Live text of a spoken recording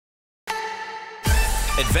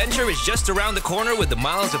Adventure is just around the corner with the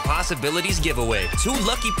Miles of Possibilities giveaway. 2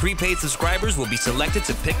 lucky prepaid subscribers will be selected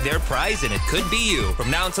to pick their prize, and it could be you.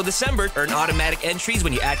 From now until December, earn automatic entries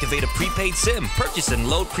when you activate a prepaid SIM, purchase and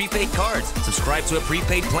load prepaid cards, subscribe to a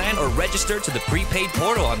prepaid plan, or register to the prepaid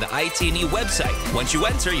portal on the IT&E website. Once you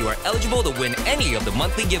enter, you are eligible to win any of the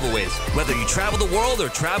monthly giveaways. Whether you travel the world or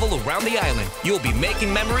travel around the island, you'll be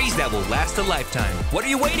making memories that will last a lifetime. What are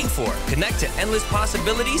you waiting for? Connect to endless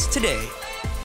possibilities today.